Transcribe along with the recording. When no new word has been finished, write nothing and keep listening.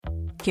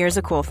Here's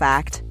a cool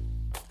fact.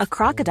 A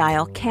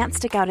crocodile can't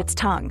stick out its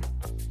tongue.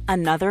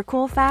 Another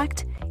cool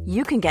fact,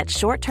 you can get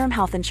short-term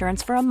health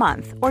insurance for a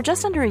month or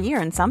just under a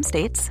year in some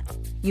states.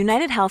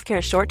 United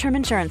Healthcare short-term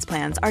insurance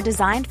plans are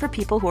designed for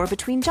people who are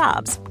between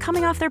jobs,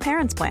 coming off their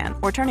parents' plan,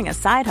 or turning a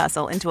side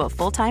hustle into a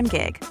full-time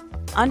gig.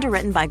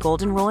 Underwritten by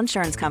Golden Rule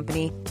Insurance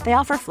Company, they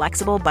offer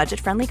flexible,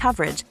 budget-friendly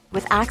coverage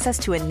with access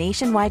to a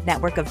nationwide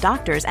network of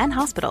doctors and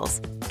hospitals.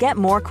 Get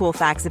more cool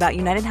facts about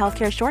United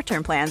Healthcare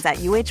short-term plans at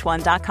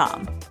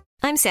uh1.com.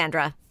 I'm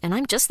Sandra, and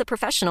I'm just the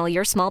professional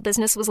your small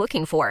business was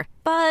looking for.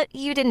 But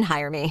you didn't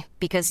hire me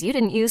because you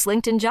didn't use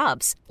LinkedIn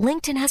Jobs.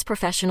 LinkedIn has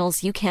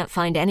professionals you can't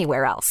find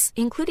anywhere else,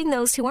 including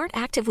those who aren't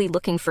actively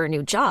looking for a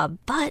new job,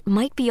 but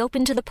might be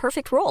open to the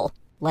perfect role,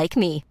 like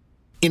me.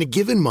 In a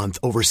given month,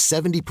 over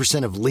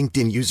 70% of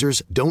LinkedIn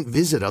users don't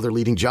visit other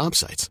leading job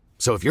sites.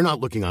 So if you're not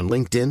looking on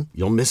LinkedIn,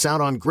 you'll miss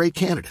out on great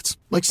candidates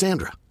like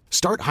Sandra.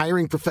 Start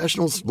hiring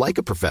professionals like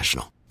a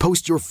professional.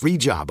 Post your free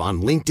job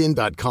on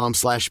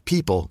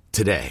linkedin.com/people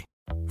today.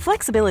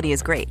 Flexibility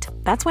is great.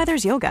 That's why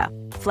there's yoga.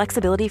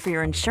 Flexibility for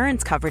your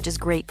insurance coverage is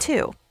great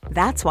too.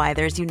 That's why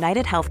there's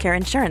United Healthcare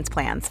Insurance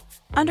Plans.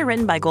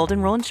 Underwritten by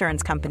Golden Rule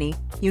Insurance Company,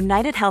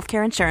 United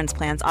Healthcare Insurance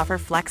Plans offer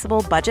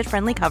flexible,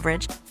 budget-friendly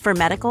coverage for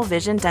medical,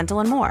 vision, dental,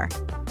 and more.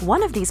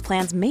 One of these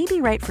plans may be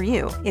right for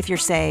you if you're,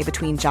 say,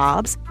 between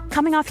jobs,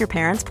 coming off your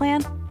parents'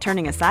 plan,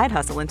 turning a side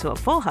hustle into a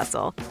full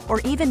hustle, or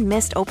even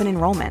missed open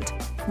enrollment.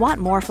 Want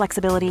more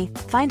flexibility?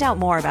 Find out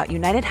more about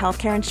United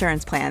Healthcare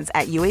Insurance Plans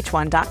at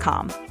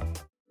uh1.com.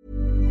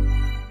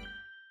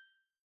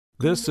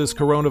 This is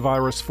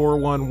Coronavirus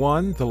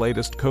 411, the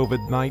latest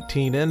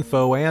COVID-19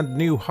 info and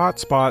new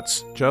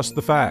hotspots, just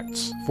the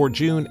facts, for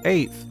June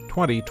 8th,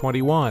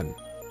 2021.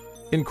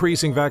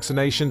 Increasing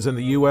vaccinations in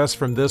the U.S.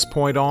 from this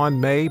point on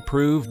may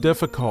prove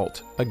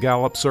difficult. A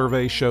Gallup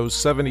survey shows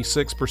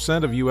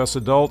 76% of U.S.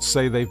 adults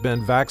say they've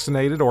been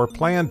vaccinated or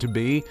plan to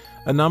be,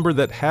 a number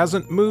that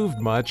hasn't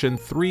moved much in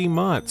 3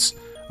 months.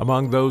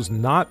 Among those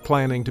not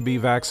planning to be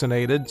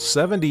vaccinated,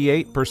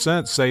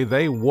 78% say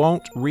they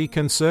won't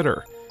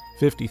reconsider.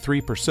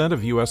 53%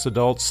 of U.S.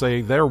 adults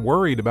say they're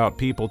worried about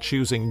people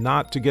choosing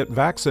not to get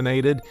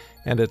vaccinated,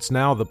 and it's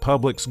now the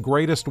public's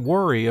greatest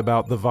worry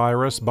about the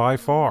virus by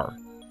far.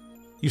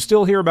 You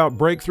still hear about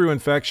breakthrough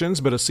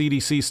infections, but a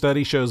CDC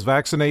study shows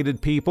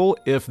vaccinated people,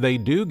 if they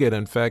do get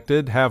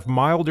infected, have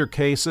milder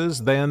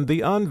cases than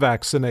the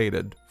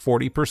unvaccinated.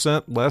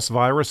 40% less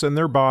virus in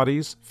their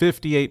bodies,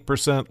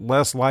 58%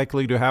 less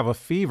likely to have a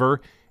fever,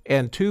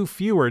 and 2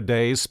 fewer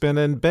days spent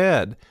in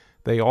bed.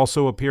 They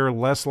also appear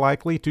less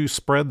likely to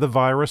spread the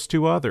virus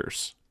to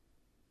others.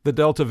 The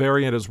Delta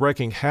variant is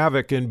wreaking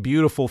havoc in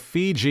beautiful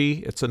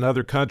Fiji. It's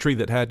another country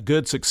that had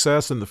good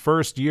success in the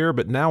first year,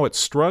 but now it's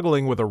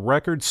struggling with a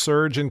record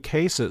surge in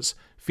cases.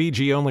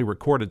 Fiji only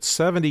recorded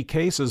 70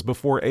 cases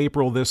before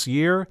April this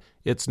year.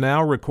 It's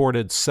now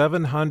recorded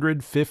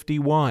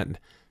 751.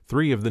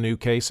 3 of the new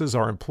cases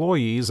are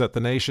employees at the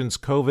nation's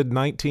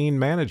COVID-19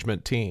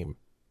 management team.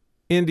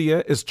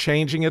 India is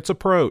changing its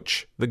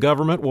approach. The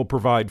government will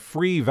provide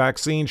free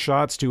vaccine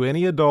shots to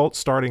any adult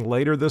starting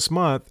later this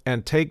month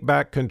and take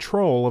back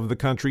control of the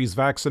country's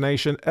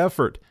vaccination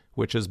effort,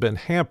 which has been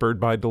hampered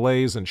by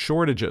delays and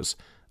shortages.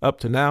 Up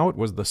to now, it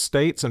was the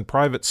states and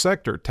private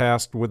sector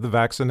tasked with the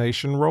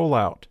vaccination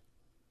rollout.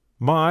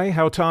 My,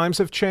 how times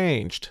have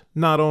changed.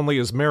 Not only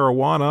is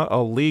marijuana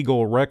a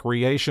legal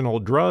recreational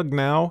drug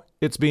now,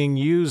 it's being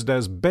used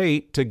as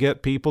bait to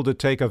get people to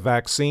take a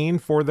vaccine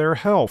for their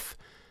health.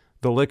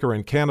 The Liquor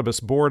and Cannabis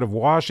Board of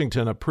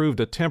Washington approved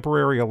a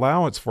temporary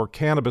allowance for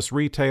cannabis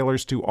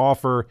retailers to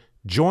offer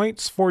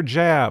joints for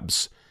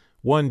jabs,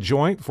 1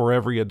 joint for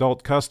every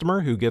adult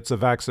customer who gets a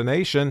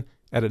vaccination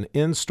at an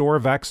in-store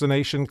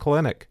vaccination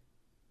clinic.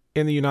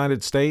 In the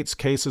United States,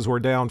 cases were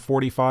down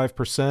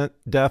 45%,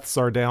 deaths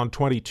are down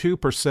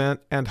 22%,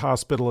 and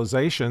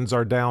hospitalizations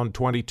are down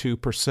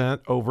 22%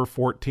 over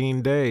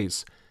 14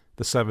 days.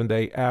 The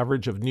 7-day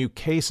average of new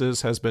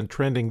cases has been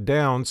trending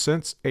down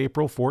since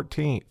April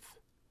 14th.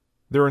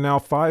 There are now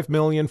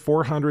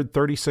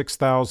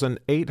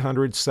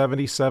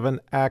 5,436,877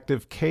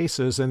 active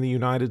cases in the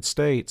United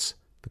States.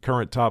 The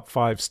current top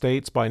 5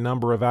 states by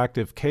number of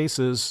active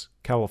cases: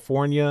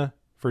 California,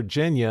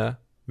 Virginia,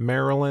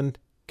 Maryland,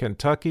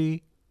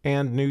 Kentucky,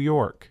 and New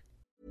York.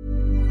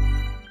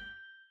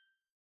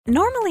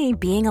 Normally,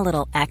 being a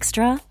little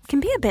extra can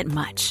be a bit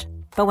much.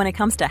 But when it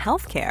comes to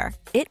healthcare,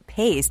 it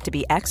pays to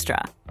be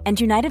extra. And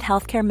United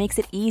Healthcare makes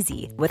it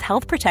easy with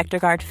Health Protector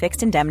Guard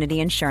fixed indemnity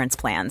insurance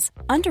plans.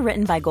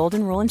 Underwritten by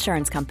Golden Rule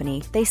Insurance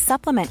Company, they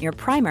supplement your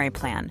primary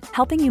plan,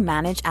 helping you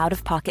manage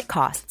out-of-pocket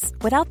costs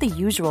without the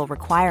usual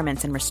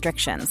requirements and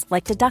restrictions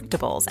like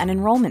deductibles and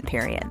enrollment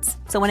periods.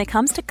 So when it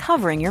comes to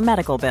covering your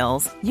medical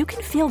bills, you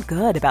can feel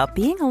good about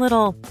being a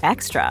little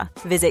extra.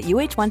 Visit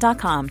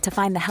uh1.com to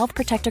find the Health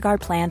Protector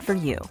Guard plan for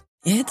you.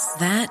 It's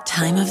that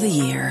time of the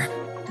year.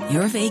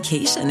 Your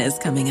vacation is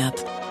coming up.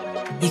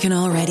 You can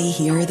already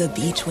hear the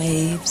beach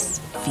waves,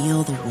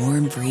 feel the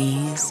warm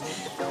breeze,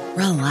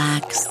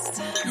 relax,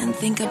 and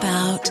think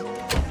about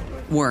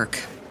work.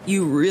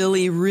 You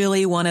really,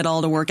 really want it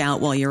all to work out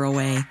while you're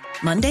away.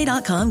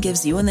 Monday.com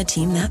gives you and the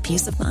team that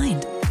peace of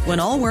mind. When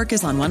all work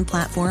is on one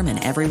platform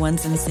and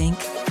everyone's in sync,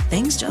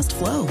 things just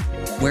flow.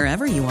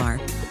 Wherever you are,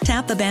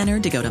 tap the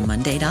banner to go to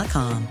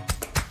Monday.com.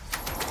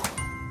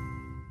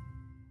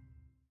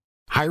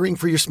 Hiring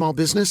for your small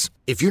business?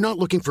 If you're not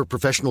looking for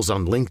professionals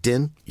on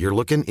LinkedIn, you're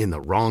looking in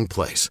the wrong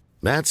place.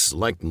 That's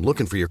like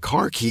looking for your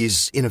car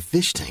keys in a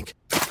fish tank.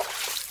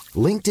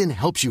 LinkedIn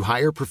helps you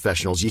hire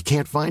professionals you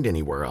can't find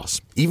anywhere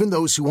else, even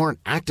those who aren't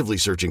actively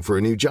searching for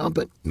a new job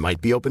but might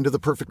be open to the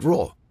perfect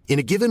role. In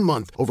a given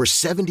month, over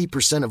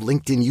 70% of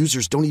LinkedIn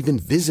users don't even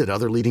visit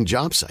other leading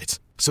job sites.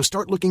 So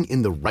start looking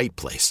in the right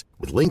place.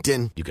 With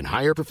LinkedIn, you can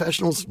hire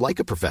professionals like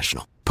a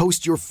professional.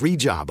 Post your free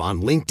job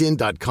on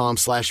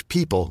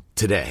linkedin.com/people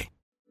today.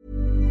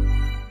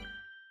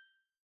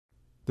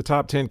 The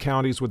top 10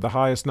 counties with the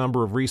highest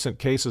number of recent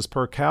cases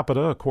per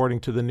capita,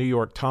 according to the New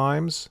York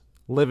Times: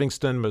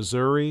 Livingston,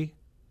 Missouri;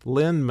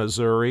 Lynn,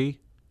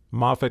 Missouri;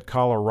 Moffat,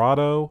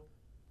 Colorado;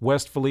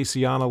 West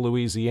Feliciana,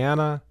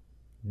 Louisiana;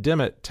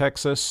 Dimmitt,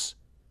 Texas;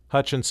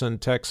 Hutchinson,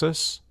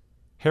 Texas;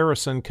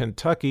 Harrison,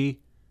 Kentucky;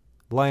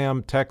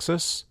 Lamb,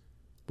 Texas;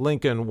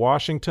 Lincoln,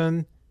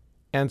 Washington;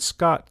 and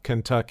Scott,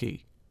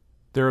 Kentucky.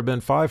 There have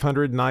been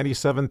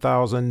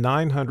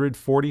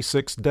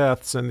 597,946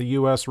 deaths in the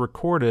U.S.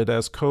 recorded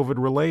as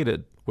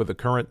COVID-related, with a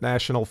current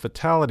national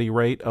fatality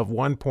rate of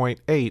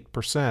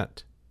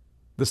 1.8%.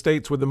 The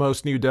states with the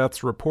most new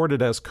deaths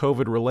reported as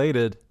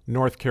COVID-related: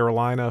 North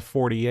Carolina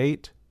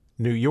 48,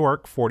 New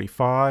York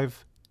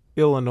 45,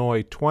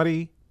 Illinois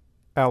 20,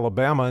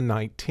 Alabama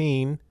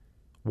 19,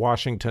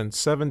 Washington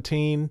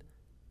 17,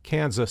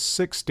 Kansas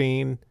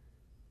 16,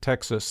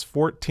 Texas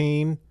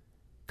 14,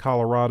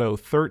 Colorado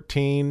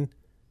 13,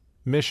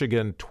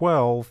 Michigan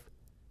 12,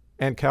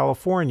 and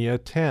California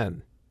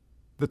 10.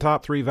 The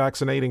top 3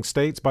 vaccinating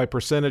states by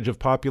percentage of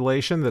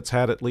population that's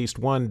had at least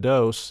one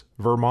dose: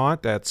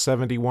 Vermont at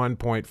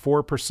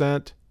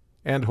 71.4%,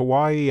 and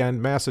Hawaii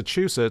and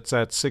Massachusetts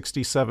at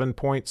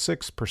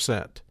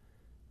 67.6%.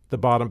 The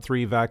bottom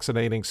 3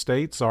 vaccinating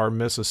states are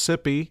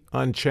Mississippi,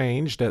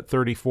 unchanged at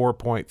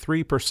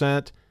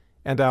 34.3%,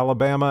 and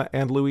Alabama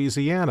and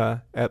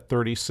Louisiana at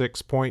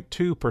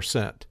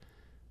 36.2%.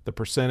 The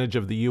percentage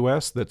of the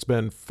U.S. that's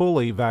been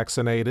fully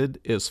vaccinated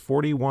is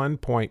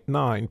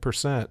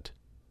 41.9%.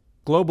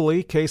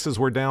 Globally, cases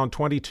were down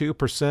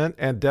 22%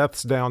 and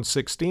deaths down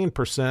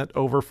 16%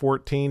 over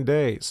 14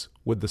 days,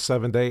 with the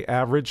 7-day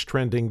average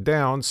trending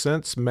down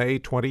since May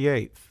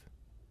 28th.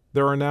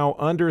 There are now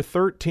under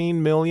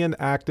 13 million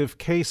active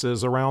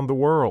cases around the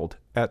world,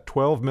 at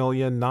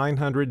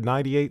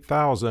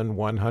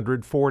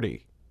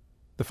 12,998,140.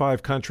 The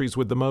 5 countries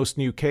with the most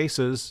new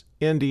cases: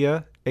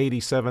 India,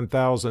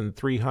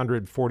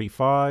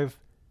 87,345,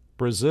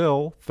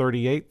 Brazil,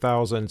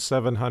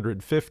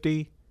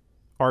 38,750,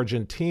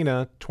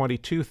 Argentina,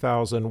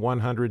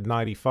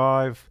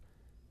 22,195,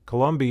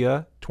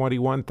 Colombia,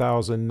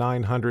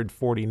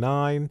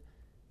 21,949,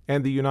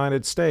 and the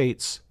United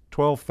States,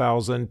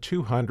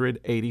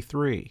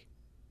 12,283.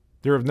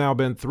 There have now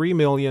been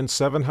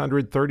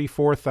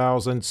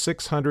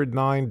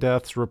 3,734,609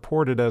 deaths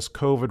reported as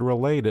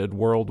COVID-related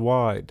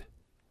worldwide.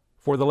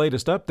 For the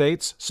latest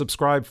updates,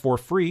 subscribe for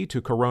free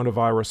to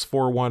Coronavirus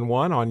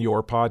 411 on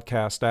your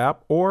podcast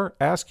app, or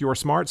ask your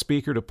smart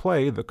speaker to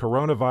play the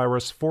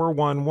Coronavirus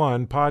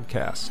 411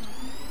 podcast.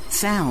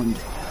 Sound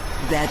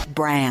that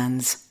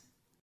brands.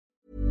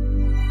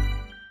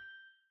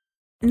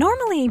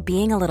 Normally,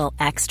 being a little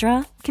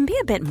extra can be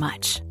a bit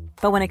much,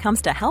 but when it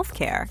comes to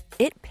healthcare,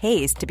 it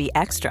pays to be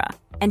extra.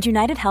 And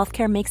United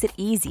Healthcare makes it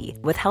easy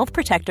with Health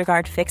Protector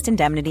Guard fixed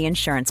indemnity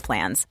insurance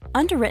plans.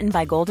 Underwritten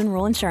by Golden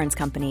Rule Insurance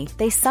Company,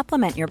 they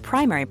supplement your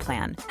primary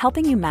plan,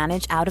 helping you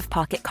manage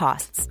out-of-pocket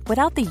costs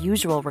without the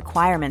usual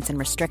requirements and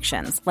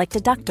restrictions like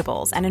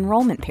deductibles and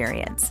enrollment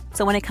periods.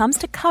 So when it comes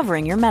to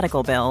covering your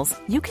medical bills,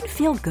 you can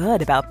feel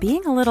good about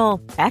being a little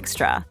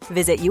extra.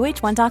 Visit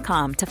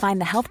uh1.com to find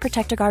the Health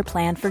Protector Guard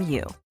plan for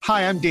you.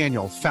 Hi, I'm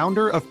Daniel,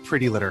 founder of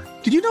Pretty Litter.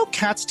 Did you know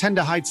cats tend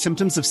to hide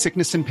symptoms of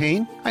sickness and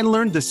pain? I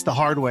learned this the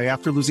hard way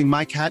after losing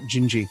my cat,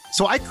 Gingy.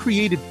 So I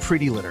created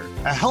Pretty Litter,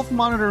 a health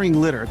monitoring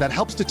litter that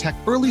helps detect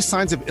early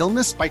signs of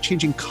illness by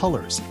changing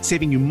colors,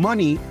 saving you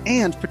money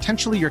and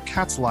potentially your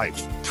cat's life.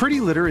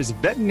 Pretty Litter is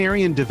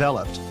veterinarian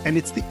developed, and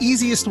it's the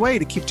easiest way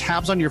to keep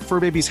tabs on your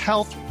fur baby's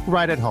health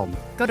right at home.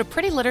 Go to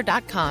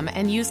prettylitter.com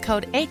and use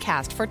code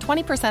ACAST for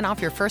 20% off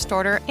your first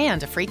order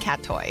and a free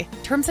cat toy.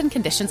 Terms and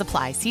conditions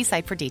apply. See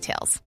site for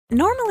details.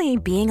 Normally,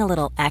 being a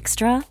little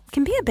extra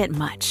can be a bit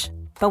much,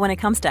 but when it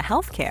comes to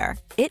healthcare,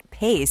 it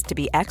pays to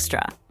be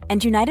extra.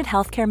 And United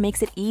Healthcare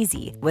makes it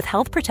easy with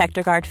Health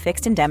Protector Guard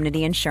fixed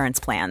indemnity insurance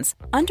plans.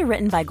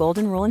 Underwritten by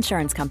Golden Rule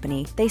Insurance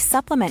Company, they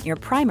supplement your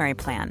primary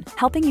plan,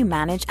 helping you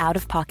manage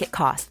out-of-pocket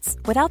costs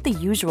without the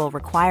usual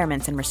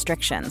requirements and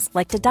restrictions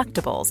like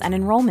deductibles and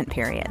enrollment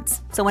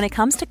periods. So when it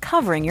comes to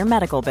covering your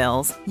medical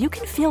bills, you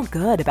can feel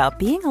good about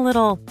being a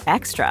little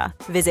extra.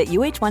 Visit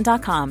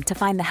uh1.com to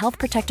find the Health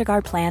Protector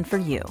Guard plan for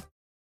you.